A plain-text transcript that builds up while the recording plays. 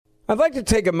I'd like to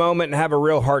take a moment and have a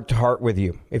real heart-to-heart with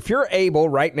you. If you're able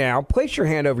right now, place your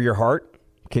hand over your heart.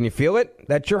 Can you feel it?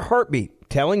 That's your heartbeat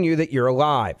telling you that you're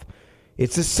alive.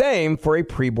 It's the same for a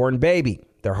preborn baby.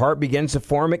 Their heart begins to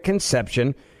form at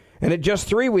conception, and at just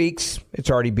 3 weeks, it's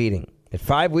already beating. At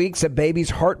 5 weeks, a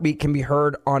baby's heartbeat can be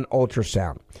heard on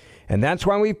ultrasound. And that's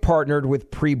why we've partnered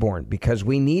with Preborn, because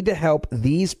we need to help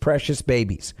these precious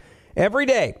babies. Every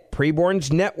day,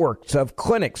 Preborn's networks of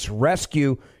clinics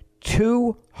rescue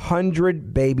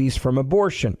 200 babies from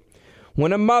abortion.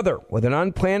 When a mother with an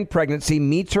unplanned pregnancy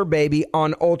meets her baby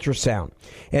on ultrasound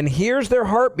and hears their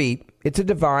heartbeat, it's a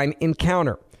divine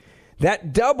encounter.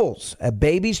 That doubles a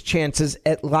baby's chances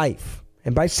at life.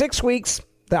 And by 6 weeks,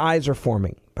 the eyes are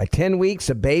forming. By 10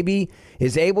 weeks, a baby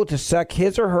is able to suck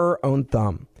his or her own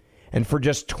thumb. And for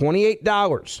just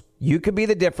 $28, you could be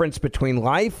the difference between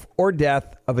life or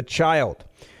death of a child.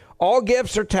 All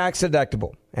gifts are tax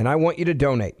deductible, and I want you to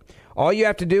donate. All you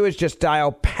have to do is just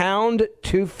dial pound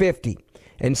 250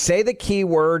 and say the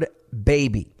keyword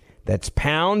baby. That's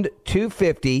pound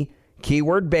 250,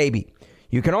 keyword baby.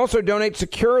 You can also donate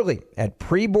securely at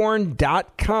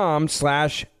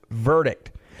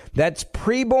preborn.com/verdict. That's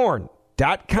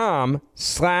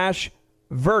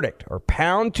preborn.com/verdict or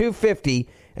pound 250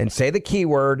 and say the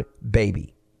keyword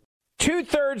baby.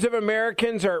 2/3 of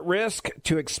Americans are at risk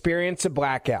to experience a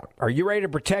blackout. Are you ready to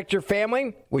protect your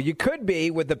family? Well, you could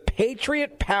be with the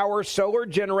Patriot Power Solar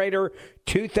Generator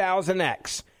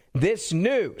 2000X. This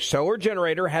new solar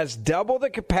generator has double the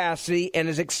capacity and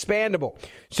is expandable,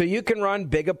 so you can run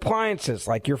big appliances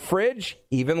like your fridge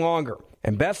even longer.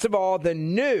 And best of all, the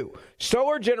new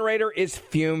solar generator is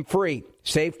fume-free,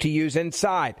 safe to use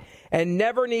inside, and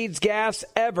never needs gas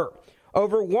ever.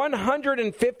 Over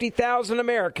 150,000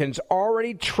 Americans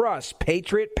already trust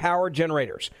Patriot Power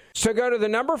Generators. So go to the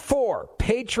number 4,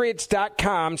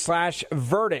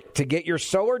 patriots.com/verdict to get your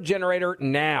solar generator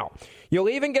now. You'll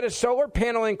even get a solar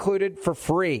panel included for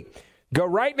free. Go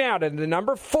right now to the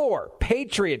number 4,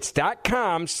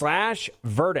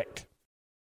 patriots.com/verdict.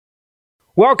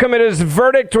 Welcome. It is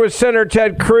Verdict with Senator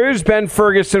Ted Cruz. Ben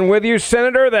Ferguson with you.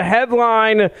 Senator, the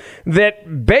headline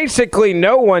that basically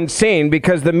no one's seen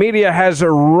because the media has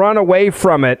run away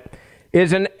from it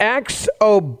is an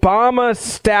ex-Obama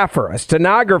staffer, a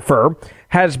stenographer,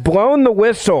 has blown the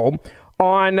whistle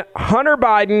on Hunter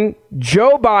Biden,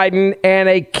 Joe Biden, and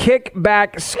a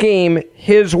kickback scheme,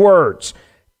 his words.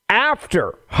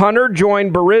 After Hunter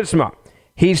joined Burisma,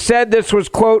 he said this was,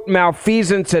 quote,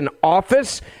 malfeasance in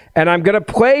office. And I'm going to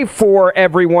play for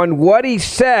everyone what he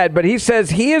said, but he says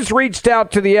he has reached out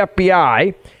to the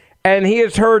FBI and he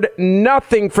has heard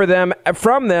nothing from them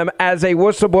as a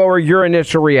whistleblower. Your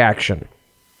initial reaction?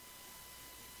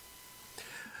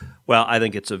 Well, I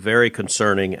think it's a very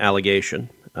concerning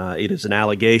allegation. It is an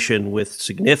allegation with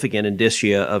significant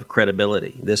indicia of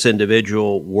credibility. This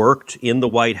individual worked in the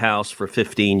White House for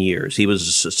 15 years. He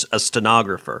was a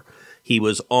stenographer. He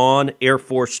was on Air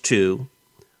Force Two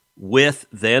with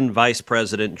then Vice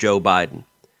President Joe Biden.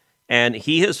 And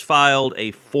he has filed a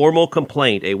formal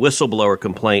complaint, a whistleblower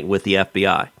complaint with the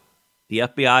FBI. The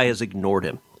FBI has ignored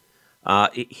him.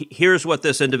 Here's what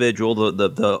this individual,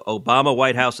 the Obama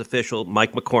White House official,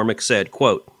 Mike McCormick, said,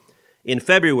 quote, in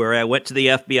February, I went to the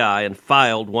FBI and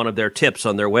filed one of their tips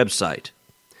on their website.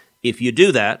 If you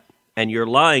do that and you're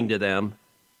lying to them,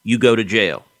 you go to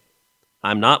jail.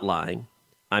 I'm not lying.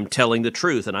 I'm telling the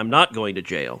truth, and I'm not going to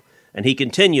jail. And he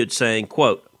continued saying,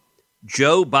 quote,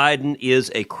 Joe Biden is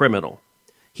a criminal.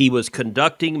 He was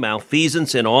conducting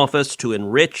malfeasance in office to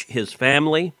enrich his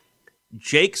family.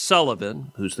 Jake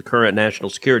Sullivan, who's the current national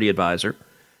security advisor,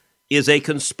 is a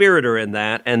conspirator in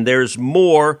that. And there's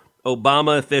more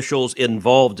Obama officials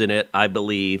involved in it, I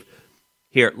believe.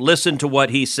 Here, listen to what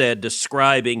he said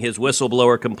describing his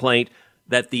whistleblower complaint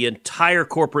that the entire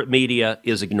corporate media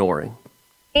is ignoring.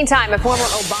 Meantime, a former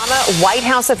Obama White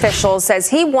House official says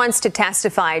he wants to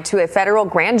testify to a federal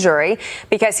grand jury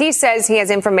because he says he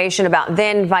has information about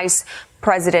then Vice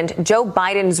President Joe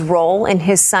Biden's role in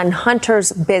his son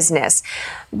Hunter's business.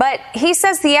 But he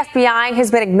says the FBI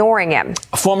has been ignoring him.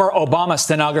 Former Obama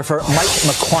stenographer Mike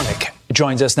McCormick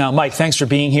joins us now. Mike, thanks for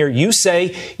being here. You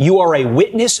say you are a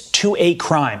witness to a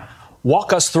crime.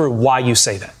 Walk us through why you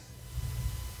say that.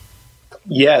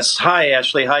 Yes. Hi,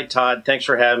 Ashley. Hi, Todd. Thanks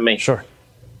for having me. Sure.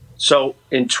 So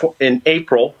in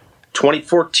April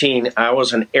 2014, I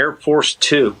was in Air Force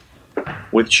Two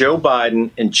with Joe Biden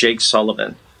and Jake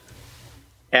Sullivan.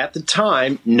 At the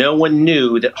time, no one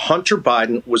knew that Hunter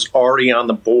Biden was already on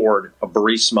the board of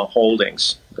Burisma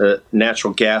Holdings, the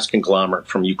natural gas conglomerate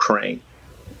from Ukraine.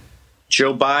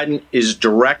 Joe Biden is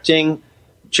directing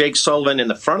Jake Sullivan in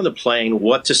the front of the plane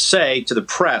what to say to the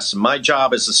press. My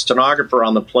job as a stenographer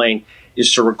on the plane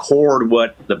is to record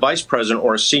what the vice president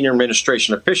or a senior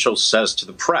administration official says to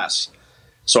the press.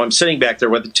 So I'm sitting back there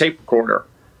with a tape recorder.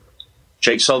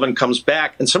 Jake Sullivan comes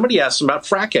back, and somebody asks him about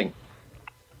fracking.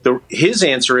 His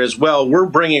answer is, well, we're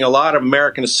bringing a lot of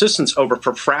American assistance over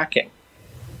for fracking.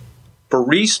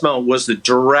 Burisma was the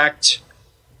direct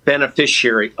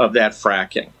beneficiary of that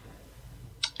fracking.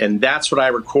 And that's what I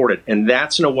recorded. And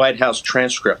that's in a White House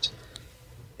transcript.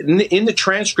 In the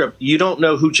transcript, you don't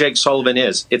know who Jake Sullivan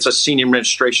is. It's a senior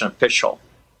administration official.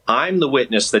 I'm the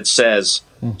witness that says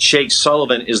Jake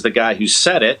Sullivan is the guy who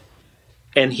said it,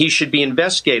 and he should be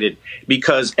investigated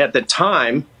because at the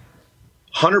time,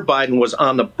 Hunter Biden was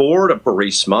on the board of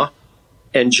Burisma,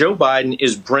 and Joe Biden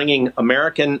is bringing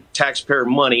American taxpayer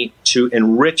money to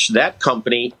enrich that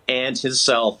company and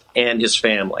himself and his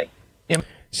family.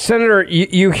 Senator,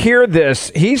 you hear this.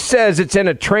 He says it's in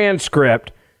a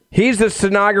transcript. He's the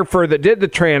stenographer that did the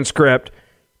transcript.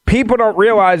 People don't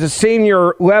realize a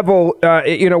senior level,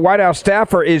 White House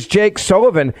staffer is Jake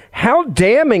Sullivan. How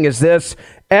damning is this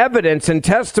evidence and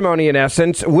testimony, in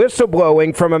essence,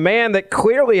 whistleblowing from a man that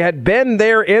clearly had been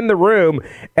there in the room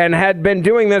and had been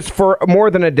doing this for more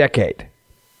than a decade?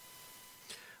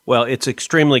 Well, it's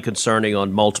extremely concerning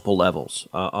on multiple levels.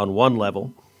 On one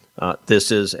level,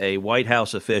 this is a White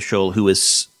House official who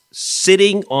is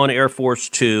sitting on Air Force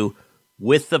Two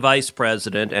with the vice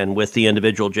president and with the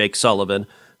individual Jake Sullivan,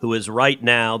 who is right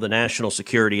now the national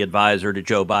security advisor to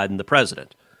Joe Biden, the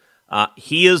president.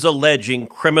 He is alleging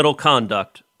criminal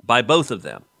conduct by both of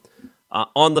them.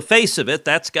 On the face of it,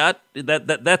 that's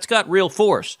got real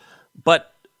force.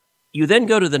 But you then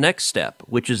go to the next step,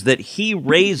 which is that he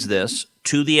raised this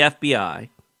to the FBI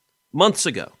months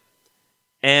ago.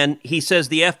 And he says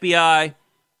the FBI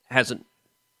hasn't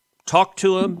talked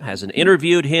to him, hasn't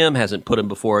interviewed him, hasn't put him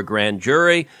before a grand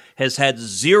jury, has had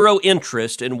zero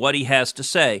interest in what he has to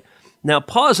say. Now,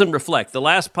 pause and reflect. The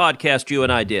last podcast you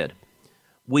and I did,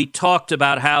 we talked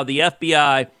about how the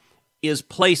FBI is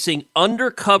placing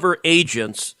undercover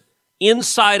agents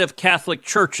inside of Catholic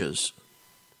churches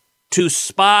to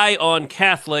spy on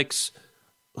Catholics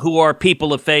who are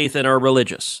people of faith and are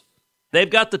religious. They've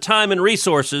got the time and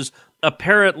resources,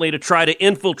 apparently, to try to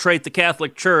infiltrate the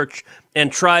Catholic Church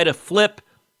and try to flip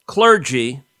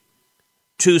clergy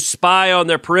to spy on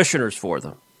their parishioners for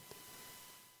them.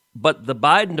 But the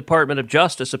Biden Department of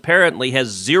Justice apparently has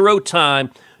zero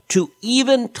time to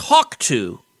even talk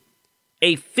to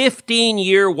a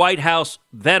 15-year White House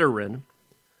veteran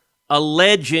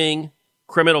alleging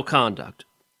criminal conduct.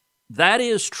 That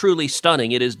is truly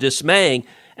stunning. It is dismaying.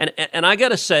 And I got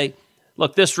to say,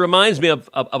 look, this reminds me of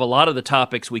a lot of the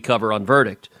topics we cover on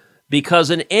Verdict, because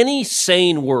in any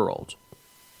sane world,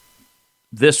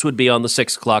 this would be on the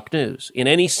 6 o'clock news. In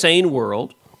any sane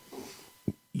world,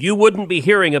 you wouldn't be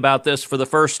hearing about this for the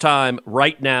first time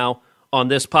right now on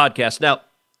this podcast. Now,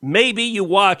 maybe you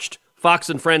watched Fox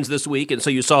and Friends this week, and so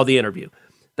you saw the interview.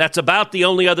 That's about the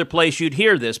only other place you'd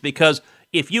hear this, because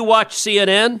if you watch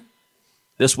CNN,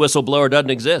 this whistleblower doesn't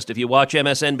exist. If you watch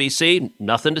MSNBC,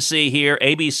 nothing to see here.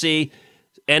 ABC,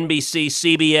 NBC,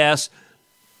 CBS,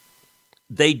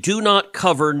 they do not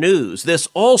cover news. This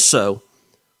also,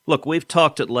 look, we've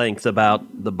talked at length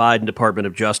about the Biden Department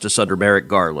of Justice under Merrick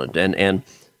Garland, and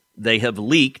they have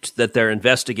leaked that they're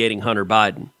investigating Hunter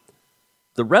Biden.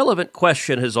 The relevant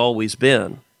question has always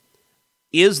been,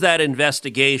 is that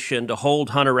investigation to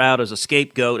hold Hunter out as a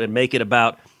scapegoat and make it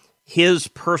about his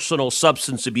personal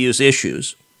substance abuse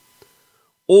issues,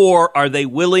 or are they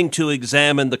willing to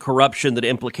examine the corruption that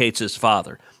implicates his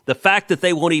father? The fact that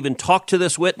they won't even talk to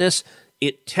this witness,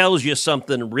 it tells you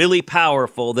something really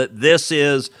powerful, that this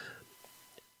is,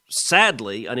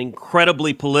 sadly, an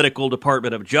incredibly political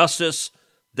Department of Justice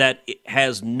that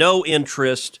has no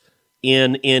interest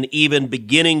in even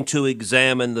beginning to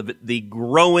examine the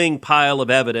growing pile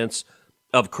of evidence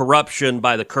of corruption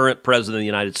by the current president of the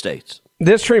United States.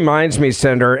 This reminds me,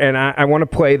 Senator, and I want to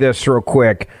play this real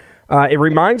quick. It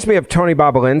reminds me of Tony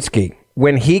Bobulinski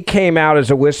when he came out as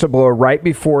a whistleblower right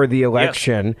before the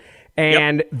election. Yes.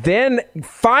 And then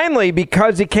finally,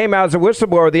 because he came out as a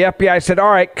whistleblower, the FBI said,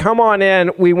 all right, come on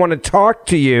in. We want to talk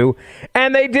to you.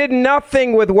 And they did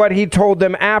nothing with what he told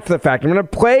them after the fact. I'm going to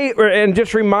play and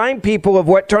just remind people of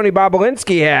what Tony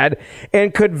Bobulinski had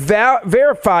and could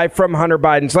verify from Hunter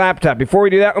Biden's laptop. Before we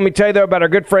do that, let me tell you, though, about our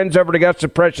good friends over at Augusta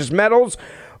Precious Metals.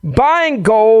 Buying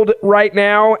gold right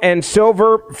now and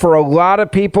silver for a lot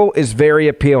of people is very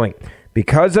appealing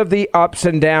because of the ups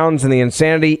and downs and the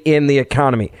insanity in the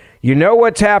economy. You know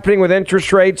what's happening with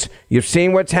interest rates. You've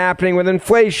seen what's happening with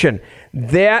inflation.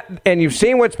 And you've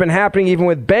seen what's been happening even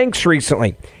with banks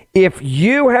recently. If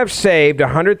you have saved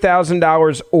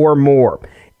 $100,000 or more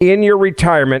in your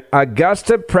retirement,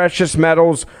 Augusta Precious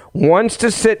Metals wants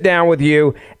to sit down with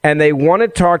you, and they want to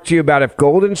talk to you about if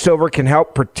gold and silver can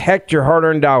help protect your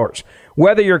hard-earned dollars.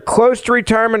 Whether you're close to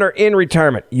retirement or in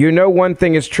retirement, you know one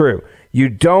thing is true. You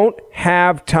don't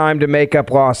have time to make up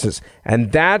losses,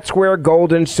 and that's where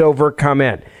gold and silver come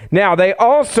in. Now, they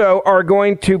also are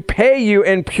going to pay you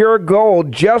in pure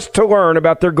gold just to learn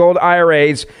about their gold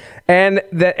IRAs and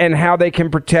how they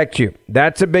can protect you.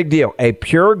 That's a big deal. A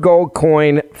pure gold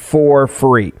coin for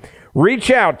free.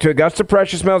 Reach out to Augusta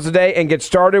Precious Metals today and get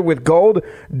started with gold.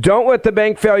 Don't let the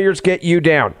bank failures get you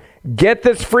down. Get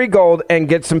this free gold and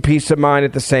get some peace of mind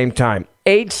at the same time.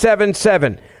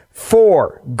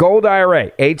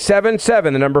 877-4-GOLD-IRA.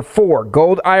 877, the number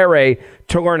 4-GOLD-IRA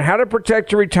to learn how to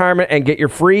protect your retirement and get your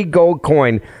free gold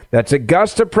coin. That's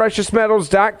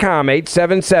AugustaPreciousMetals.com.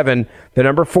 877, the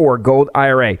number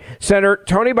 4-GOLD-IRA. Senator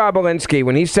Tony Bobulinski,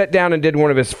 when he sat down and did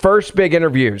one of his first big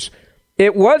interviews,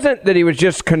 it wasn't that he was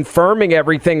just confirming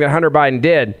everything that Hunter Biden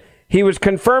did. He was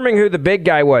confirming who the big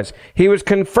guy was. He was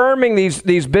confirming these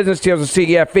business deals with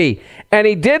CFE. And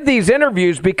he did these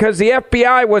interviews because the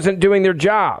FBI wasn't doing their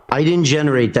job. I didn't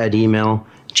generate that email.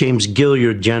 James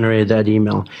Gilliard generated that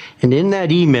email. And in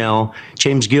that email,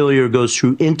 James Gilliard goes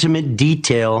through intimate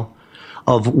detail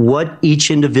of what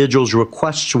each individual's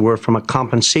requests were from a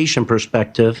compensation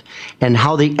perspective and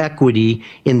how the equity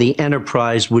in the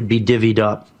enterprise would be divvied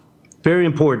up. Very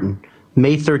important.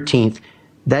 May 13th.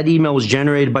 That email was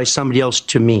generated by somebody else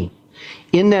to me.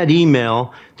 In that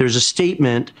email, there's a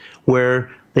statement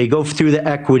where they go through the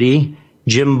equity.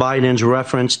 Jim Biden's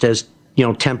referenced as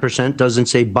 10%, doesn't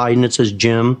say Biden, it says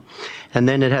Jim. And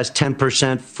then it has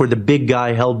 10% for the big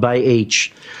guy held by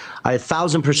H. I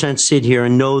 1,000% sit here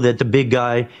and know that the big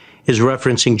guy is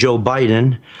referencing Joe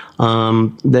Biden.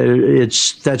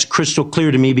 That's crystal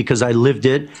clear to me because I lived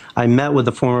it. I met with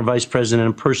the former vice president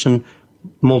in person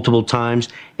multiple times,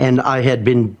 and I had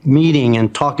been meeting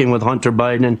and talking with Hunter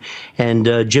Biden and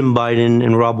Jim Biden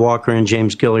and Rob Walker and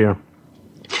James Gilliard.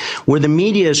 Where the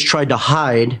media has tried to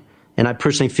hide, and I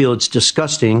personally feel it's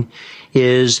disgusting,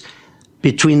 is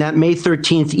between that May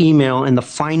 13th email and the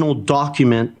final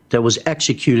document that was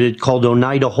executed called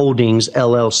Oneida Holdings,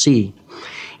 LLC.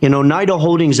 In Oneida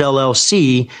Holdings,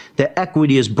 LLC, the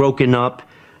equity is broken up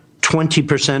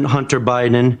 20% Hunter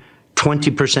Biden,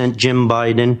 20% Jim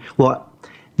Biden. Well,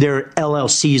 there are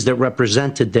LLCs that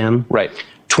represented them. Right.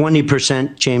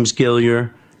 20% James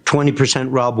Gilliard, 20%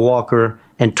 Rob Walker,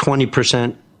 and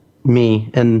 20%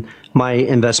 me and my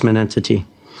investment entity.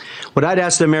 What I'd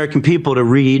ask the American people to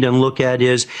read and look at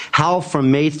is how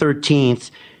from May 13th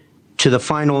to the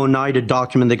final Oneida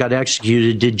document that got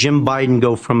executed, did Jim Biden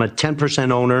go from a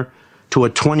 10% owner to a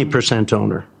 20%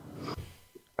 owner?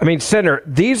 I mean, Senator,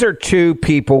 these are two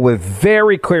people with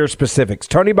very clear specifics.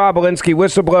 Tony Bobulinski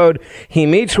whistleblowed. He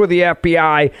meets with the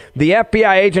FBI. The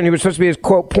FBI agent who was supposed to be his,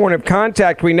 quote, point of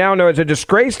contact, we now know is a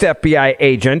disgraced FBI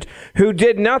agent who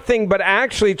did nothing but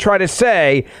actually try to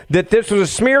say that this was a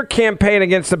smear campaign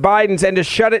against the Bidens and to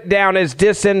shut it down as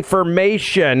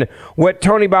disinformation, what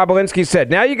Tony Bobulinski said.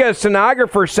 Now you got a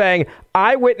stenographer saying,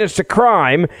 I witnessed a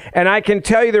crime, and I can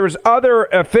tell you there was other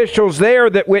officials there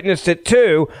that witnessed it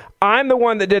too. I'm the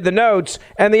one that did the notes,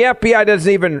 and the FBI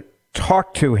doesn't even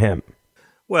talk to him.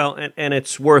 Well, and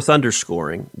it's worth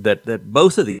underscoring that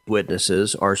both of these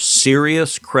witnesses are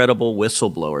serious, credible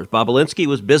whistleblowers. Bobulinski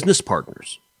was business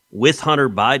partners with Hunter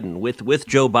Biden, with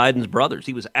Joe Biden's brothers.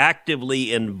 He was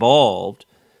actively involved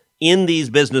in these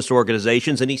business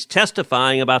organizations, and he's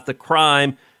testifying about the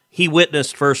crime he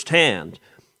witnessed firsthand.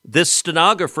 This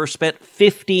stenographer spent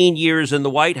 15 years in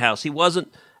the White House. He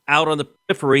wasn't out on the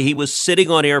periphery. He was sitting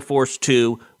on Air Force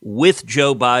Two with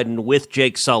Joe Biden, with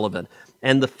Jake Sullivan.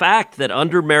 And the fact that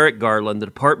under Merrick Garland, the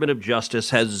Department of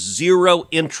Justice has zero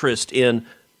interest in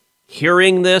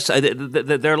hearing this,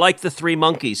 they're like the three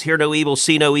monkeys, hear no evil,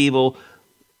 see no evil.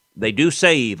 They do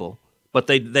say evil, but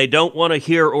they don't want to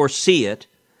hear or see it.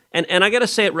 And I got to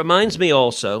say, it reminds me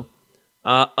also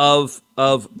of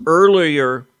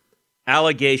earlier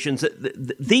allegations.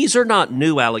 These are not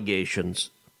new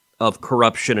allegations of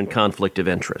corruption and conflict of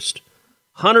interest.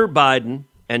 Hunter Biden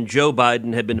and Joe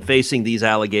Biden have been facing these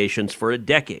allegations for a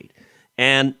decade.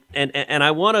 And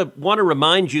I want to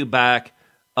remind you back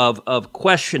of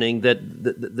questioning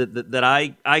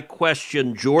that I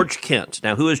questioned George Kent.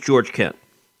 Now, who is George Kent?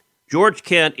 George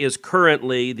Kent is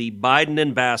currently the Biden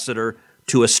ambassador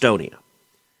to Estonia.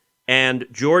 And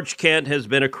George Kent has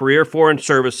been a career Foreign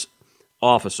Service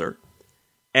officer.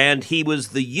 And he was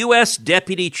the U.S.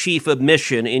 Deputy Chief of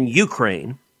Mission in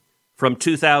Ukraine from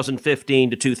 2015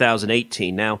 to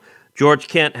 2018. Now, George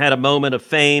Kent had a moment of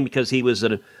fame because he was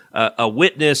a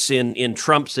witness in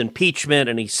Trump's impeachment,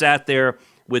 and he sat there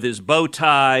with his bow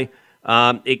tie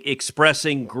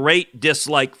expressing great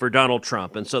dislike for Donald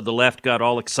Trump. And so the left got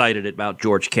all excited about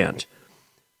George Kent.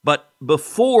 But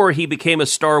before he became a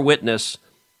star witness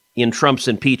in Trump's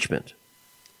impeachment,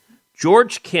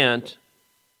 George Kent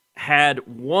had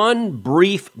one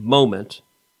brief moment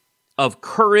of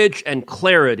courage and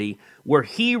clarity where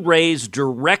he raised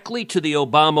directly to the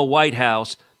Obama White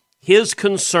House his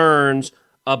concerns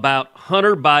about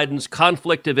Hunter Biden's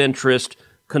conflict of interest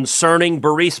concerning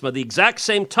Burisma, the exact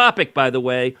same topic, by the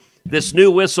way, this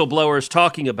new whistleblower is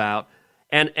talking about.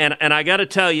 And I got to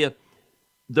tell you,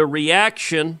 the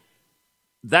reaction,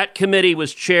 that committee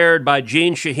was chaired by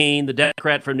Jeanne Shaheen, the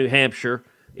Democrat from New Hampshire.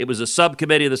 It was a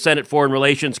subcommittee of the Senate Foreign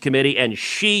Relations Committee, and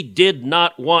she did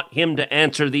not want him to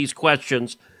answer these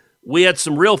questions. We had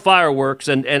some real fireworks,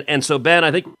 and so, Ben, I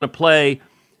think we're going to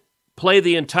play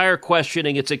the entire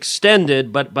questioning. It's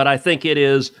extended, but I think it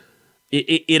is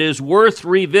worth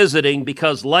revisiting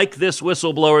because, like this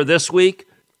whistleblower this week,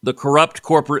 the corrupt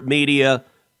corporate media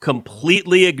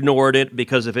completely ignored it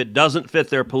because if it doesn't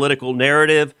fit their political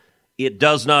narrative, it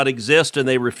does not exist, and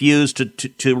they refuse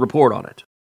to report on it.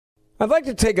 I'd like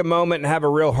to take a moment and have a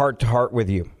real heart-to-heart with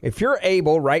you. If you're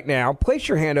able right now, place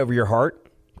your hand over your heart.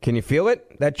 Can you feel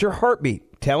it? That's your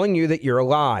heartbeat telling you that you're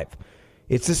alive.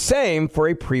 It's the same for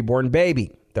a preborn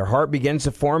baby. Their heart begins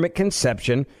to form at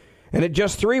conception, and at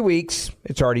just 3 weeks,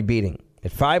 it's already beating.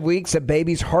 At 5 weeks, a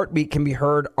baby's heartbeat can be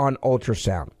heard on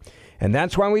ultrasound. And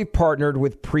that's why we've partnered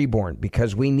with Preborn,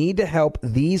 because we need to help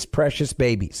these precious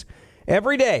babies.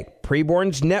 Every day,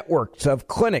 Preborn's networks of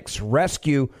clinics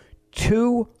rescue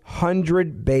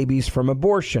 200 babies from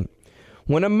abortion.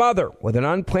 When a mother with an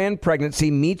unplanned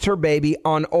pregnancy meets her baby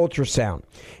on ultrasound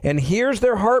and hears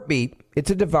their heartbeat,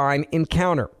 it's a divine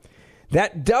encounter.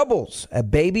 That doubles a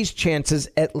baby's chances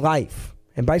at life.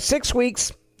 And by 6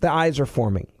 weeks, the eyes are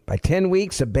forming. By 10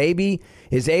 weeks, a baby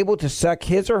is able to suck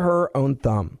his or her own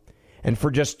thumb. And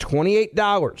for just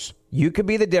 $28, you could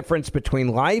be the difference between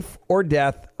life or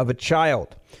death of a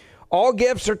child. All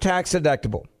gifts are tax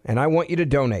deductible, and I want you to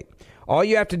donate. All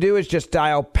you have to do is just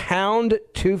dial pound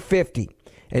 250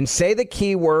 and say the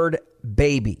keyword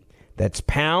baby. That's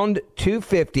pound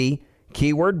 250,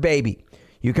 keyword baby.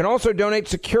 You can also donate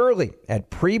securely at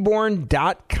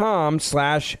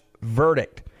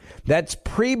preborn.com/verdict. That's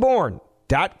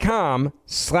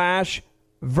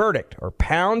preborn.com/verdict or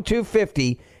pound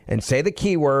 250 and say the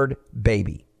keyword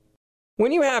baby.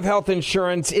 When you have health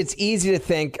insurance, it's easy to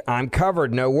think, I'm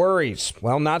covered, no worries.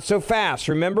 Well, not so fast.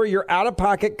 Remember, your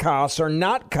out-of-pocket costs are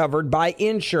not covered by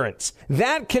insurance.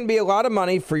 That can be a lot of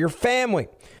money for your family.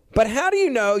 But how do you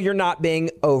know you're not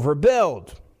being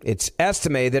overbilled? It's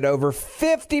estimated that over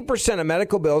 50% of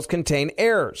medical bills contain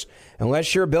errors.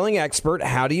 Unless you're a billing expert,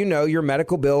 how do you know your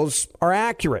medical bills are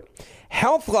accurate?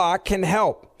 HealthLock can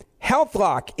help.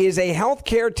 HealthLock is a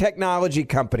healthcare technology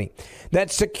company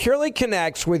that securely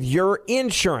connects with your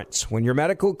insurance. When your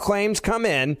medical claims come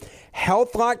in,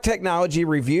 HealthLock technology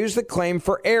reviews the claim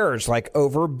for errors like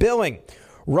overbilling,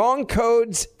 wrong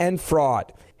codes, and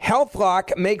fraud.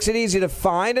 HealthLock makes it easy to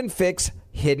find and fix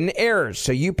hidden errors,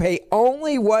 so you pay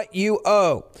only what you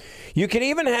owe. You can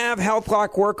even have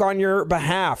HealthLock work on your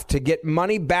behalf to get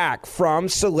money back from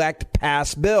select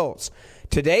past bills.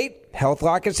 To date,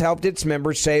 HealthLock has helped its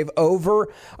members save over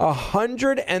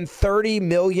 $130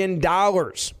 million.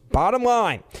 Bottom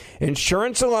line,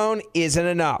 insurance alone isn't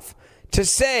enough. To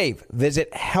save,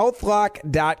 visit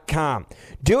healthlock.com.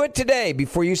 Do it today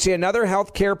before you see another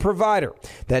healthcare provider.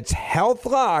 That's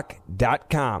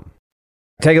healthlock.com.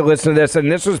 Take a listen to this,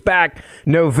 and this was back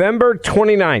November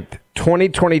 29th,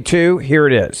 2022. Here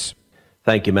it is.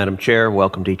 Thank you, Madam Chair.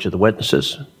 Welcome to each of the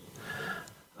witnesses.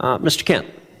 Mr. Kent,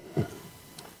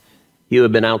 you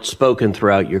have been outspoken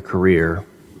throughout your career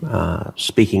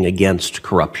speaking against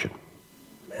corruption.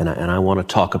 And I want to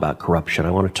talk about corruption.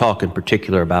 I want to talk in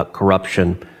particular about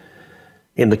corruption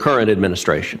in the current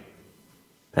administration.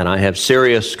 And I have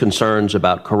serious concerns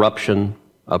about corruption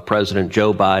of President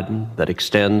Joe Biden that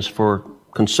extends for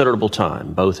considerable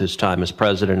time, both his time as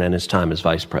president and his time as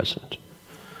vice president.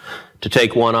 To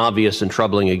take one obvious and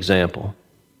troubling example,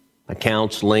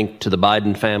 accounts linked to the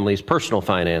Biden family's personal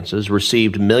finances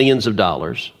received millions of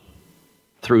dollars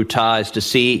through ties to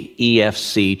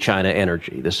CEFC China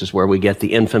Energy. This is where we get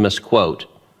the infamous quote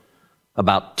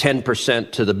about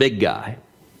 10% to the big guy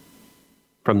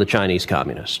from the Chinese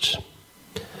communists.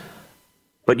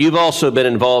 But you've also been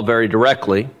involved very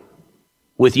directly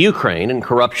with Ukraine and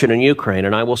corruption in Ukraine,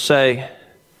 and I will say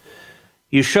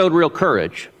you showed real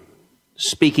courage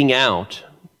speaking out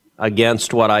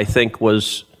against what I think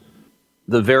was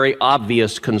the very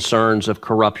obvious concerns of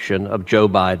corruption of Joe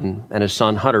Biden and his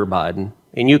son Hunter Biden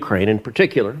in Ukraine in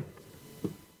particular.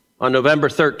 On November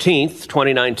 13th,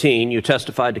 2019, you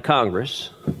testified to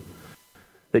Congress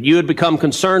that you had become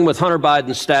concerned with Hunter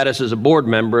Biden's status as a board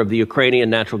member of the Ukrainian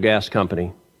natural gas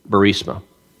company, Burisma.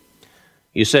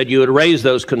 You said you had raised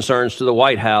those concerns to the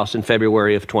White House in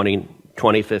February of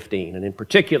 2015. And in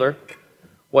particular,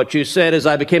 what you said is,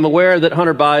 I became aware that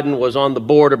Hunter Biden was on the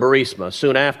board of Burisma.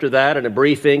 Soon after that, in a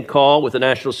briefing call with the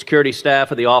National Security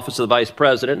Staff of the Office of the Vice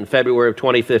President in February of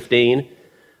 2015,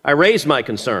 I raised my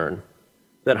concern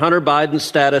that Hunter Biden's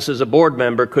status as a board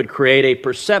member could create a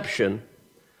perception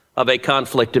of a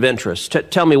conflict of interest.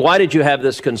 Tell me, why did you have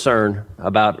this concern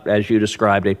about, as you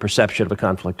described, a perception of a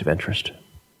conflict of interest?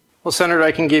 Well, Senator,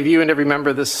 I can give you and every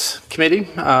member of this committee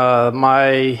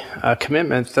my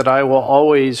commitment that I will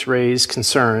always raise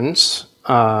concerns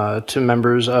to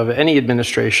members of any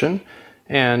administration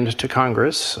and to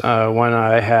Congress when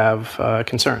I have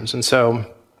concerns. And so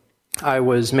I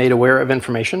was made aware of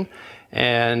information,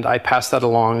 and I passed that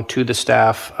along to the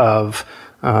staff of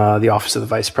the Office of the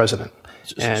Vice President.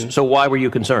 And so why were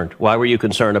you concerned? Why were you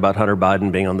concerned about Hunter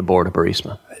Biden being on the board of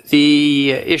Burisma?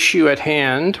 The issue at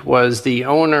hand was the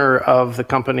owner of the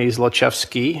company's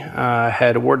Lechevsky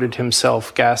had awarded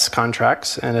himself gas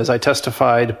contracts. And as I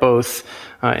testified both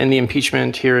in the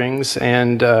impeachment hearings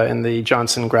and in the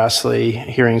Johnson-Grassley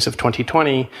hearings of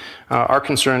 2020, our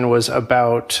concern was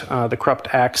about the corrupt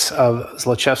acts of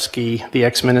Zlochevsky, the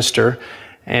ex-minister,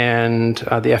 and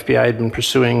the FBI had been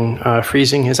pursuing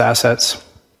freezing his assets.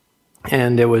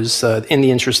 And it was in the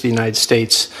interest of the United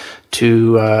States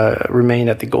to remain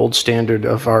at the gold standard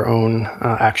of our own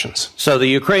actions. So the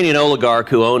Ukrainian oligarch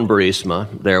who owned Burisma,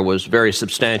 there was very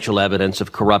substantial evidence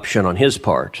of corruption on his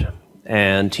part,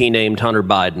 and he named Hunter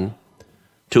Biden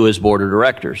to his board of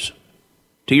directors.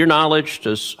 To your knowledge,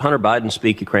 does Hunter Biden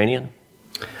speak Ukrainian?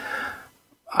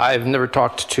 I've never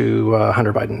talked to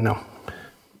Hunter Biden, no.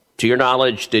 To your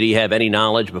knowledge, did he have any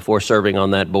knowledge before serving on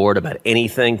that board about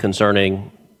anything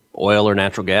concerning oil or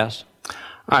natural gas?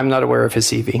 I'm not aware of his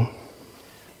CV.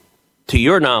 To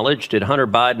your knowledge, did Hunter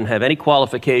Biden have any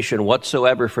qualification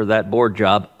whatsoever for that board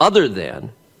job other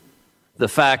than the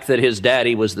fact that his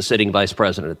daddy was the sitting vice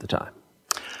president at the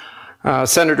time?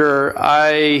 Senator,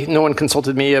 no one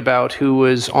consulted me about who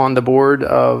was on the board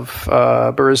of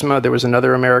Burisma. There was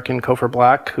another American, Kofor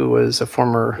Black, who was a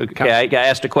former... Okay, I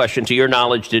asked a question. To your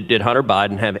knowledge, did Hunter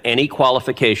Biden have any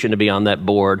qualification to be on that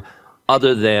board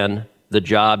other than the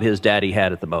job his daddy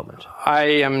had at the moment? I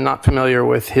am not familiar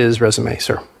with his resume,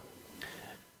 sir.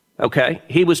 Okay.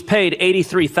 He was paid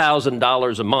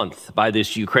 $83,000 a month by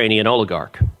this Ukrainian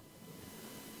oligarch.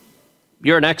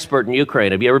 You're an expert in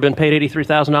Ukraine. Have you ever been paid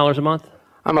 $83,000 a month?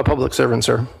 I'm a public servant,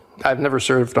 sir. I've never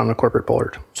served on a corporate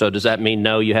board. So does that mean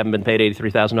no, you haven't been paid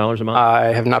 $83,000 a month? I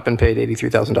have not been paid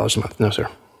 $83,000 a month, no, sir.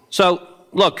 So,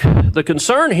 look, the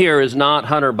concern here is not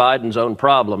Hunter Biden's own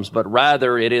problems, but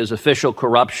rather it is official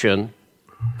corruption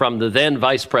from the then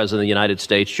Vice President of the United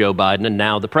States, Joe Biden, and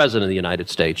now the President of the United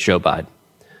States, Joe Biden.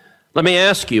 Let me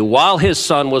ask you, while his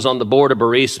son was on the board of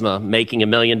Burisma making $1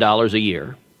 million a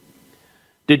year,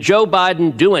 did Joe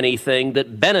Biden do anything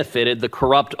that benefited the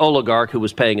corrupt oligarch who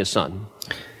was paying his son?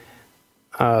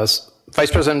 Vice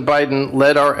President Biden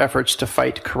led our efforts to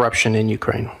fight corruption in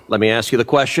Ukraine. Let me ask you the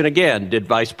question again. Did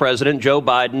Vice President Joe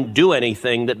Biden do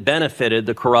anything that benefited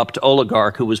the corrupt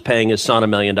oligarch who was paying his son $1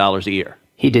 million a year?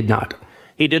 He did not.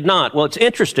 He did not. Well, it's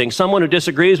interesting. Someone who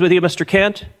disagrees with you, Mr.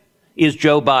 Kent, is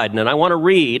Joe Biden. And I want to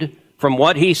read from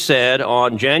what he said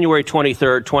on January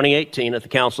 23rd, 2018 at the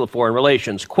Council of Foreign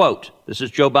Relations. Quote, this is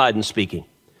Joe Biden speaking.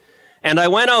 And I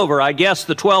went over, I guess,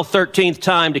 the 12th, 13th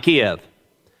time to Kiev.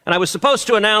 And I was supposed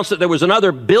to announce that there was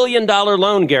another $1 billion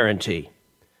loan guarantee.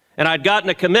 And I'd gotten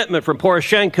a commitment from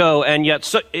Poroshenko and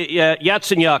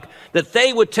Yatsenyuk that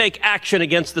they would take action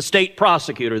against the state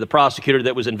prosecutor, the prosecutor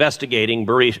that was investigating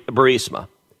Burisma.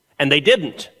 And they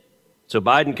didn't. So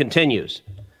Biden continues.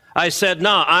 I said,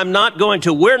 no,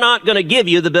 we're not going to give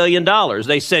you the $1 billion.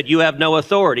 They said, you have no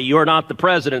authority. You're not the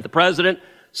president. The president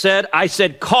said, I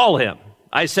said, call him.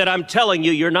 I said, I'm telling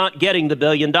you, you're not getting the $1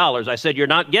 billion. I said, you're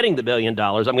not getting the $1 billion.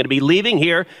 I'm going to be leaving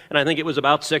here. And I think it was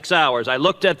about 6 hours. I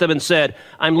looked at them and said,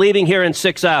 I'm leaving here in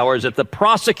 6 hours. If the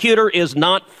prosecutor is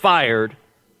not fired,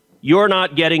 you're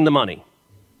not getting the money.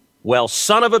 Well,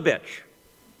 son of a bitch,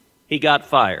 he got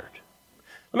fired.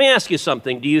 Let me ask you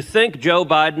something. Do you think Joe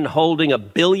Biden holding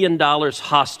 $1 billion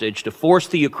hostage to force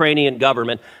the Ukrainian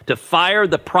government to fire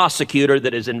the prosecutor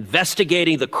that is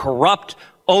investigating the corrupt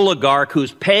oligarch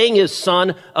who's paying his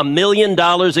son $1 million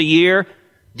a year,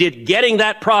 Did getting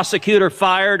that prosecutor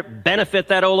fired benefit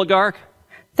that oligarch?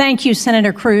 Thank you,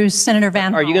 Senator Cruz. Senator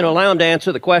Van Are you going to allow him to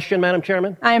answer the question, Madam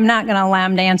Chairman? I am not going to allow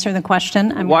him to answer the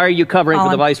question. Why are you covering for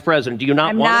the vice president? Do you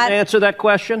not want him to answer that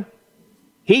question?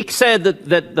 He said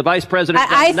that the vice president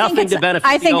does nothing to benefit the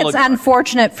oligarch. I think it's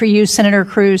unfortunate for you, Senator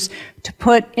Cruz, to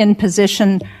put in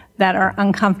position that are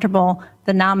uncomfortable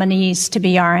the nominees to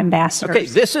be our ambassadors. Okay,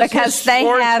 this is his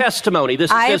sworn testimony.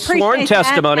 This is his sworn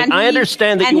testimony. I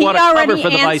understand that you want to cover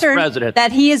for the vice president.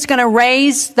 That he is going to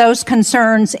raise those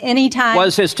concerns anytime.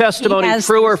 Was his testimony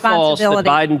true or false that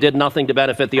Biden did nothing to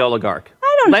benefit the oligarch?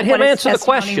 I don't know. Let him answer the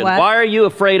question. Why are you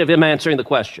afraid of him answering the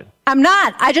question? I'm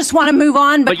not. I just want to move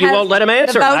on. But you won't let him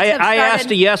answer. I asked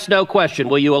a yes-no question.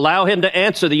 Will you allow him to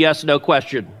answer the yes-no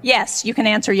question? Yes, you can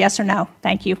answer yes or no.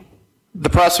 Thank you. The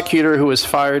prosecutor who was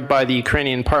fired by the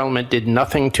Ukrainian parliament did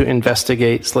nothing to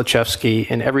investigate Zlochevsky,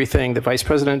 and everything that Vice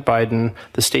President Biden,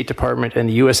 the State Department, and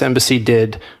the U.S. Embassy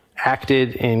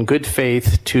acted in good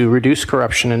faith to reduce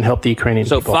corruption and help the Ukrainian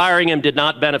people. So firing him did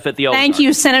not benefit the oligarch. Thank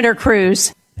you, Senator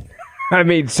Cruz. I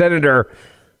mean, Senator,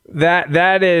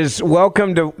 that is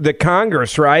welcome to the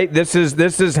Congress, right? This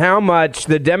is how much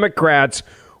the Democrats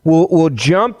will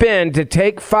jump in to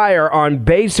take fire on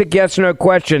basic yes or no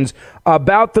questions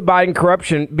about the Biden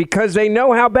corruption because they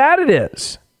know how bad it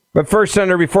is. But first,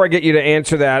 Senator, before I get you to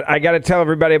answer that, I got to tell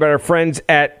everybody about our friends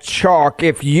at Chalk.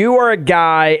 If you are a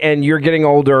guy and you're getting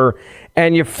older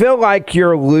and you feel like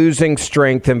you're losing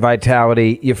strength and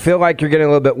vitality, you feel like you're getting a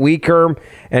little bit weaker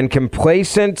and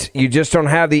complacent, you just don't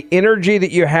have the energy that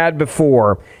you had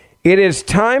before, it is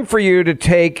time for you to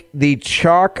take the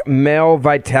Chalk Male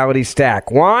Vitality Stack.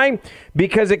 Why?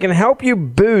 Because it can help you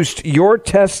boost your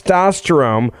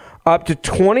testosterone up to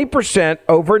 20%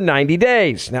 over 90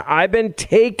 days. Now, I've been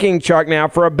taking Chalk now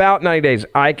for about 90 days.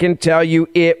 I can tell you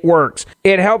it works.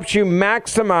 It helps you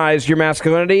maximize your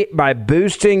masculinity by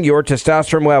boosting your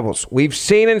testosterone levels. We've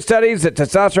seen in studies that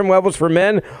testosterone levels for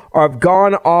men have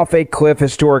gone off a cliff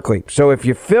historically. So if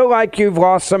you feel like you've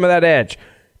lost some of that edge,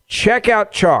 check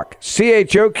out Chalk,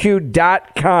 CHOQ.com,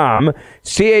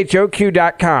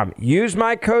 CHOQ.com. Use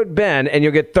my code BEN and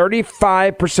you'll get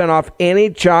 35% off any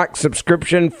Chalk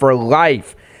subscription for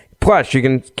life. Plus, you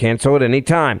can cancel at any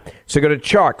time. So go to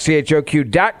Chalk,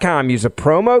 CHOQ.com, use a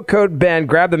promo code BEN,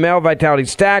 grab the Male Vitality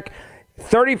Stack,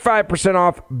 35%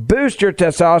 off, boost your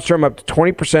testosterone up to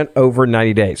 20% over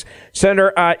 90 days.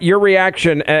 Senator, your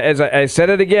reaction, as I said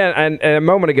it again and a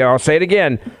moment ago, I'll say it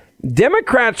again,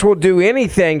 Democrats will do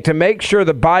anything to make sure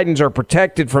the Bidens are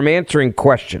protected from answering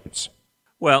questions.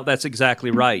 Well, that's exactly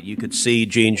right. You could see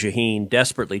Jeanne Shaheen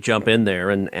desperately jump in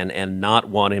there and not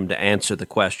want him to answer the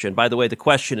question. By the way, the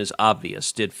question is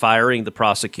obvious. Did firing the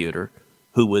prosecutor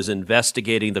who was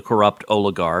investigating the corrupt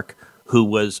oligarch, who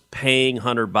was paying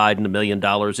Hunter Biden $1 million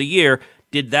a year,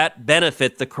 did that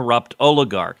benefit the corrupt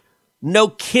oligarch? No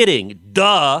kidding.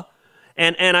 Duh.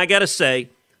 And I got to say,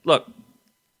 look,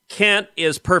 Kent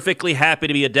is perfectly happy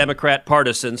to be a Democrat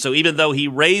partisan, so even though he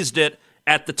raised it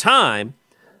at the time,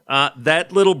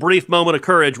 that little brief moment of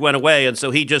courage went away, and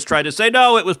so he just tried to say,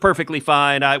 no, it was perfectly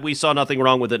fine. We saw nothing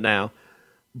wrong with it now.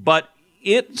 But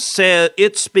it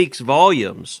speaks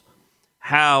volumes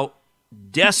how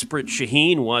desperate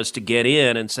Shaheen was to get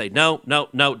in and say, no,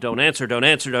 don't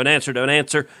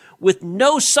answer, with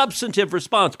no substantive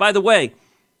response. By the way,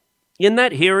 in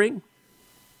that hearing,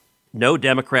 no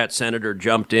Democrat senator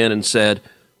jumped in and said,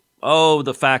 oh,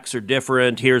 the facts are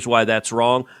different. Here's why that's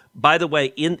wrong. By the way,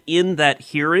 in that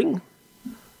hearing,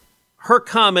 her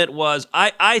comment was,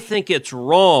 I think it's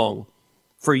wrong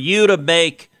for you to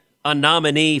make a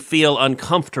nominee feel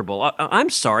uncomfortable. I'm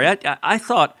sorry. I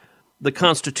thought the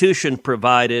Constitution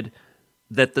provided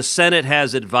that the Senate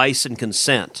has advice and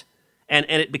consent. And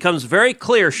it becomes very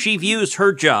clear she views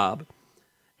her job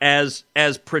as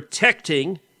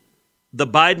protecting the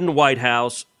Biden White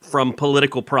House from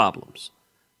political problems.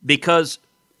 Because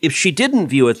if she didn't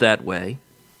view it that way,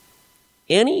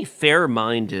 any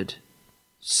fair-minded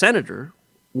senator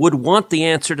would want the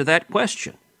answer to that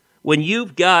question. When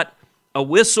you've got a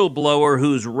whistleblower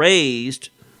who's raised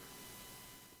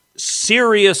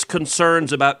serious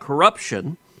concerns about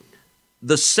corruption,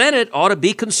 the Senate ought to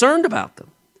be concerned about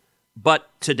them. But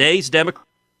today's Democrat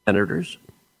senators,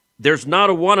 there's not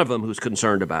a one of them who's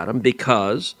concerned about them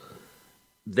because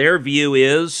their view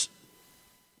is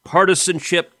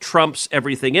partisanship trumps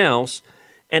everything else.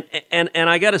 And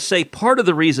I got to say, part of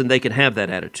the reason they can have that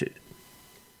attitude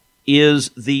is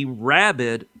the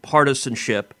rabid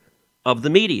partisanship of the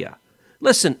media.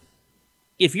 Listen,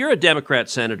 if you're a Democrat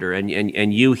senator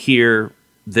and you hear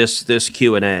this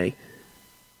Q&A,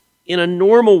 in a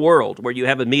normal world where you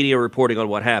have a media reporting on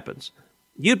what happens,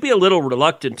 you'd be a little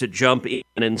reluctant to jump in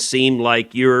and seem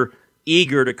like you're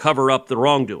eager to cover up the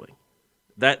wrongdoing.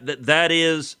 That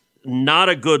is not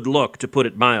a good look, to put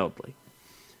it mildly.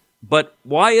 But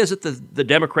why is it that the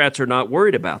Democrats are not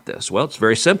worried about this? Well, it's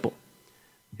very simple.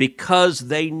 Because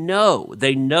they know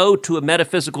to a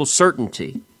metaphysical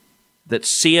certainty that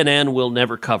CNN will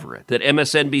never cover it, that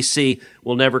MSNBC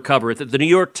will never cover it, that the New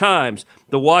York Times,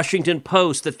 the Washington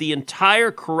Post, that the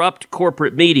entire corrupt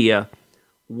corporate media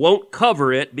won't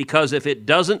cover it, because if it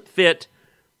doesn't fit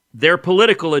their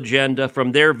political agenda,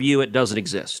 from their view, it doesn't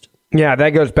exist. Yeah, that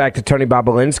goes back to Tony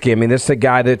Bobulinski. I mean, this is a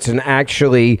guy that's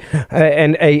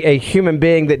a human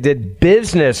being that did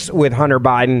business with Hunter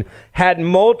Biden, had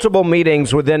multiple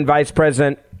meetings with then Vice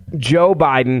President Joe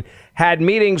Biden, had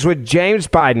meetings with James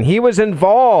Biden. He was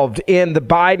involved in the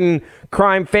Biden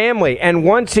crime family. And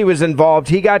once he was involved,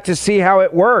 he got to see how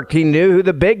it worked. He knew who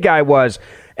the big guy was.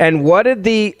 And what did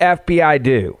the FBI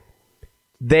do?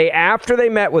 After they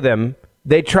met with him,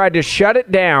 they tried to shut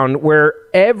it down, where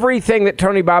everything that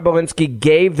Tony Bobulinski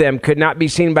gave them could not be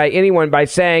seen by anyone, by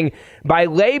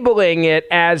labeling it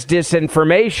as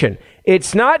disinformation.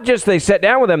 It's not just they sat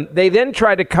down with him. They then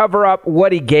tried to cover up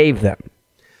what he gave them.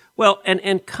 Well,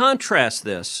 and contrast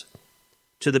this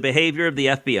to the behavior of the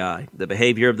FBI, the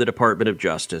behavior of the Department of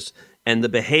Justice, and the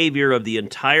behavior of the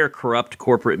entire corrupt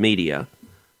corporate media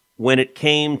when it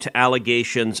came to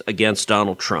allegations against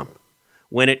Donald Trump.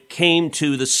 When it came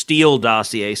to the Steele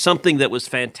dossier, something that was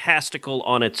fantastical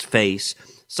on its face,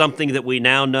 something that we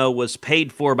now know was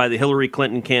paid for by the Hillary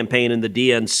Clinton campaign and the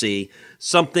DNC,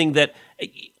 something that,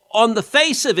 on the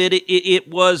face of it, it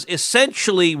was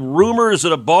essentially rumors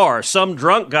at a bar, some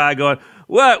drunk guy going,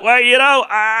 well,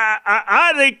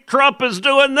 I think Trump is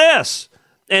doing this.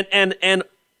 And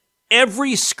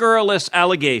every scurrilous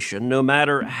allegation, no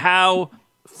matter how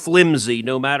flimsy,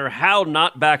 no matter how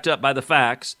not backed up by the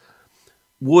facts,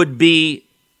 would be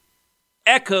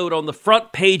echoed on the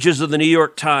front pages of the New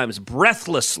York Times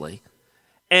breathlessly.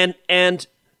 And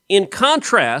in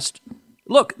contrast,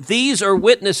 look, these are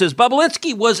witnesses.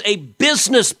 Bobulinski was a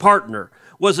business partner,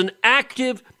 was an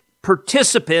active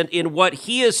participant in what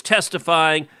he is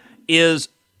testifying is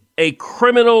a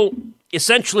criminal,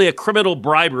 essentially a criminal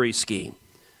bribery scheme.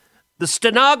 The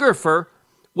stenographer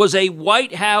was a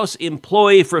White House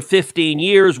employee for 15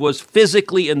 years, was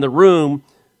physically in the room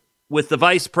with the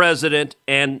vice president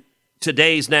and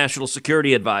today's national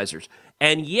security advisors.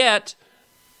 And yet,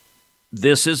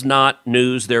 this is not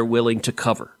news they're willing to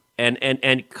cover.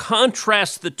 And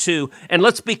contrast the two. And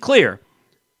let's be clear,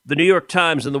 the New York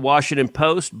Times and the Washington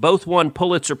Post both won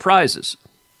Pulitzer Prizes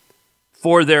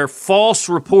for their false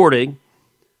reporting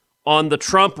on the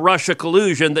Trump-Russia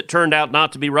collusion that turned out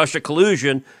not to be Russia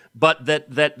collusion, but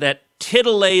that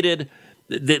titillated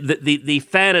the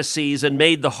fantasies and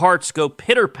made the hearts go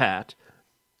pitter-pat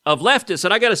of leftists.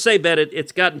 And I got to say, Ben,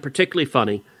 it's gotten particularly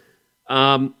funny.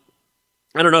 I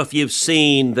don't know if you've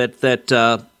seen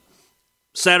that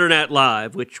Saturday Night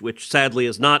Live, which sadly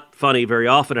is not funny very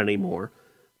often anymore,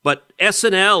 but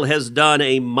SNL has done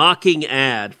a mocking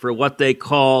ad for what they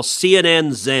call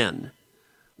CNN Zen,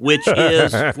 which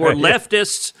is for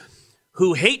leftists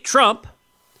who hate Trump,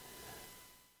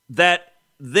 that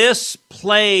this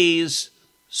plays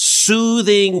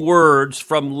soothing words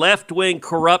from left-wing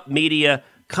corrupt media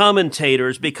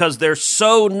commentators because they're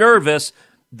so nervous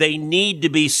they need to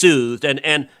be soothed.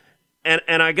 And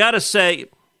I got to say,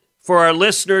 for our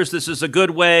listeners, this is a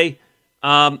good way.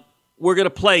 We're going to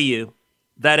play you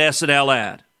that SNL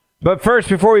ad. But first,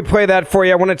 before we play that for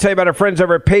you, I want to tell you about our friends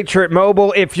over at Patriot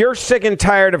Mobile. If you're sick and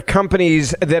tired of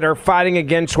companies that are fighting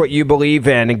against what you believe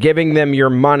in and giving them your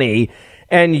money,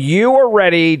 and you are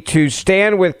ready to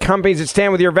stand with companies that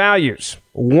stand with your values,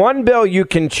 one bill you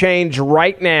can change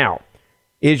right now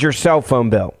is your cell phone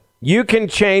bill. You can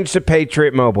change to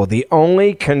Patriot Mobile, the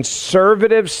only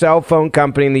conservative cell phone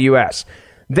company in the U.S.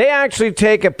 They actually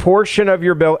take a portion of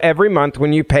your bill every month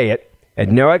when you pay it at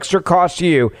no extra cost to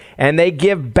you, and they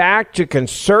give back to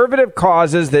conservative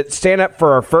causes that stand up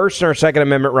for our First and our Second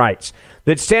Amendment rights,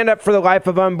 that stand up for the life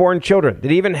of unborn children,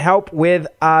 that even help with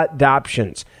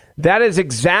adoptions. That is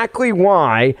exactly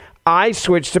why I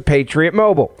switched to Patriot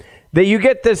Mobile. That you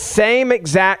get the same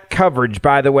exact coverage,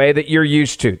 by the way, that you're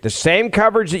used to. The same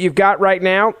coverage that you've got right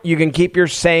now, you can keep your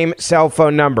same cell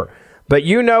phone number. But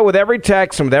you know with every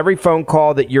text and with every phone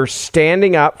call that you're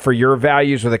standing up for your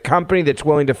values with a company that's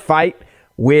willing to fight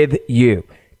with you.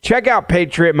 Check out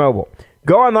Patriot Mobile.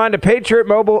 Go online to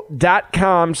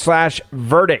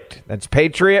patriotmobile.com/verdict. That's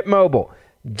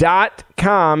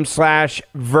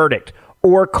patriotmobile.com/verdict.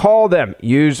 Or call them.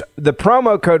 Use the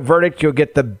promo code VERDICT. You'll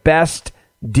get the best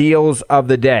deals of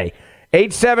the day.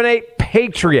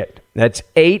 878-PATRIOT. That's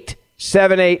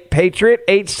 878-PATRIOT,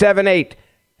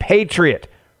 878-PATRIOT,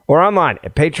 or online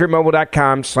at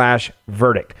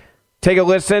patriotmobile.com/verdict. Take a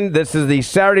listen. This is the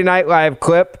Saturday Night Live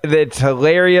clip. It's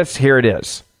hilarious. Here it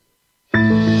is.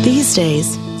 These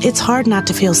days, it's hard not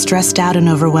to feel stressed out and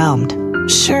overwhelmed.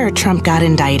 Sure, Trump got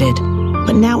indicted,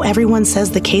 but now everyone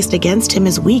says the case against him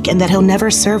is weak and that he'll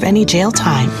never serve any jail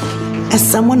time. As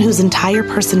someone whose entire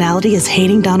personality is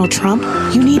hating Donald Trump,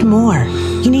 you need more.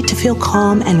 You need to feel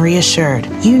calm and reassured.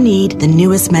 You need the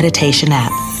newest meditation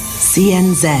app,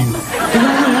 CN Zen. The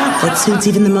only app that suits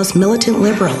even the most militant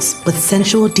liberals, with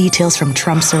sensual details from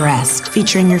Trump's arrest,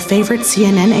 featuring your favorite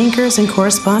CNN anchors and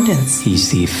correspondents. He's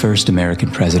the first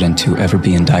American president to ever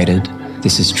be indicted.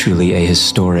 This is truly a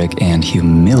historic and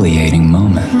humiliating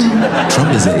moment.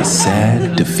 Trump is a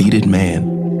sad, defeated man.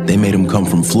 They made him come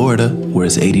from Florida, where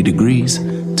it's 80 degrees,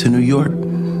 to New York,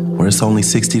 where it's only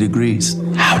 60 degrees.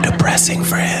 How depressing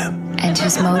for him. And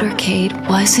his motorcade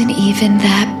wasn't even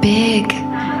that big.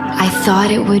 I thought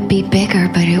it would be bigger,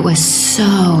 but it was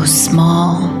so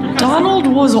small. Donald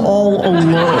was all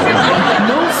alone.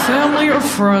 No family or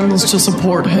friends to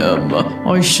support him.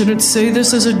 I shouldn't say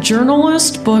this as a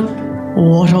journalist, but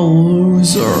what a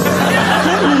loser.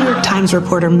 Let New York Times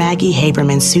reporter Maggie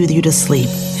Haberman soothe you to sleep.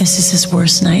 This is his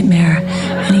worst nightmare,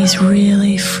 and he's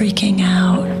really freaking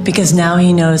out because now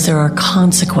he knows there are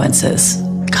consequences.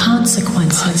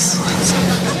 Consequences.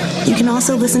 You can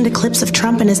also listen to clips of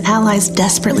Trump and his allies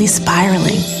desperately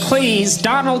spiraling. Please,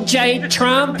 Donald J.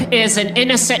 Trump is an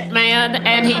innocent man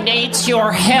and he needs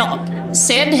your help.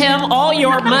 Send him all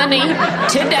your money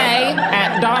today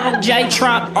at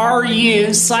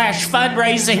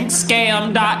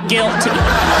DonaldJTrumpRU/fundraisingscam.guilty.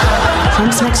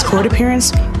 Trump's next court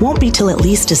appearance won't be till at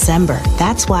least December.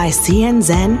 That's why CN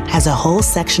Zen has a whole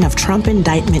section of Trump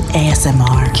indictment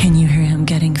ASMR. Can you hear him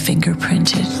getting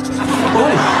fingerprinted?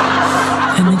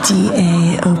 And the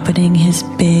DA opening his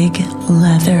big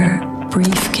leather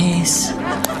briefcase.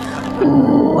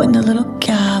 Ooh, and the little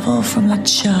gavel from the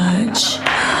judge.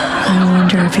 I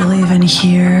wonder if you'll even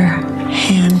hear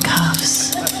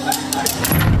handcuffs.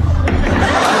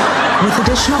 With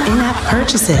additional in-app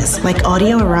purchases, like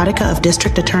audio erotica of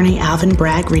District Attorney Alvin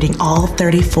Bragg reading all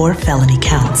 34 felony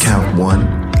counts. Count 1,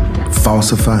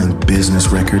 falsifying business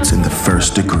records in the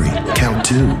first degree. Count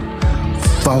 2,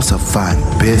 falsifying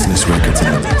business records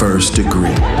in the first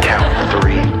degree. Count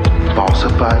 3,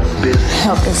 falsifying business. I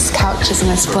hope this couch isn't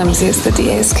as flimsy as the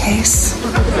DA's case.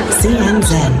 CN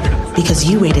Zen, because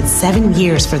you waited 7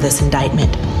 years for this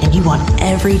indictment, and you want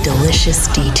every delicious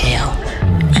detail.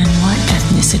 And what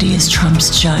ethnicity is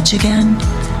Trump's judge again?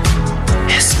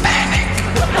 Hispanic.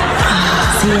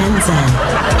 CN Zen,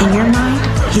 in your mind,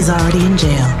 he's already in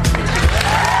jail.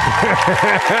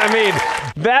 I mean,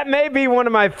 that may be one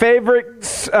of my favorite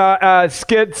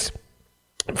skits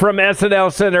from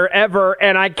SNL Center ever,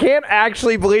 and I can't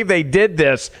actually believe they did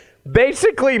this.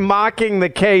 Basically mocking the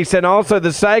case, and also the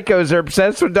psychos are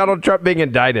obsessed with Donald Trump being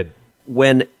indicted.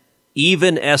 When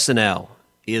even SNL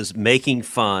is making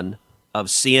fun of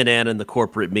CNN and the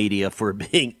corporate media for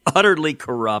being utterly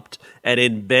corrupt and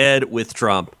in bed with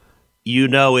Trump, you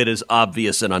know it is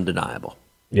obvious and undeniable.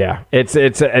 Yeah,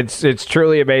 it's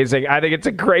truly amazing. I think it's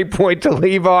a great point to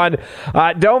leave on.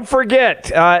 Don't forget,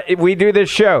 we do this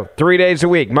show 3 days a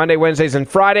week, Monday, Wednesdays, and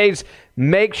Fridays.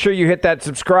 Make sure you hit that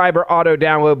subscribe or auto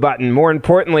download button. More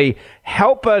importantly,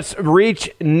 help us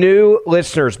reach new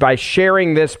listeners by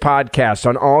sharing this podcast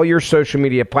on all your social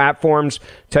media platforms.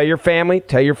 Tell your family,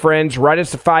 tell your friends, write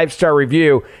us a 5-star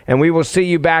review, and we will see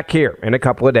you back here in a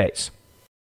couple of days.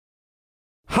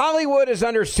 Hollywood is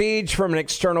under siege from an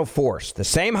external force. The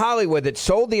same Hollywood that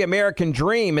sold the American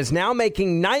dream is now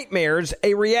making nightmares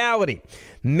a reality.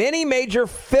 Many major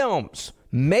films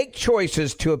make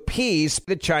choices to appease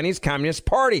the Chinese Communist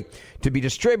Party to be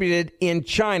distributed in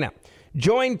China.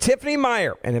 Join Tiffany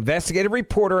Meyer, an investigative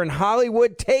reporter in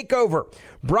Hollywood Takeover,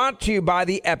 brought to you by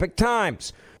the Epoch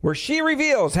Times, where she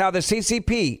reveals how the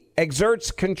CCP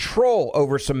exerts control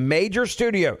over some major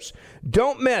studios.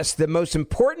 Don't miss the most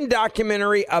important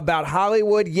documentary about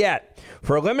Hollywood yet.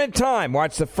 For a limited time,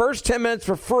 watch the first 10 minutes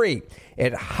for free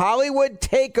at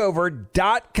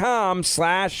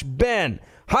HollywoodTakeover.com/Ben.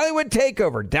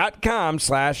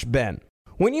 HollywoodTakeover.com/Ben.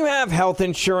 When you have health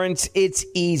insurance, it's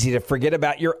easy to forget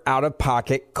about your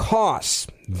out-of-pocket costs.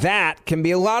 That can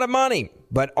be a lot of money.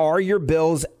 But are your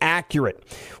bills accurate?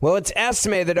 Well, it's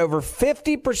estimated that over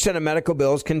 50% of medical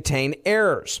bills contain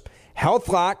errors.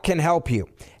 HealthLock can help you.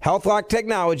 HealthLock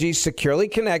technology securely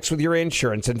connects with your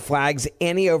insurance and flags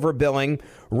any overbilling,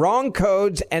 wrong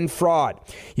codes, and fraud.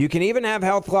 You can even have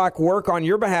HealthLock work on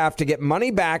your behalf to get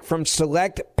money back from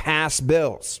select past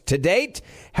bills. To date,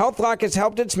 HealthLock has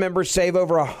helped its members save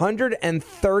over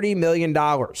 $130 million.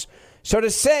 So to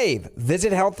save,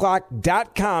 visit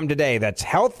healthlock.com today. That's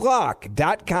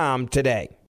healthlock.com today.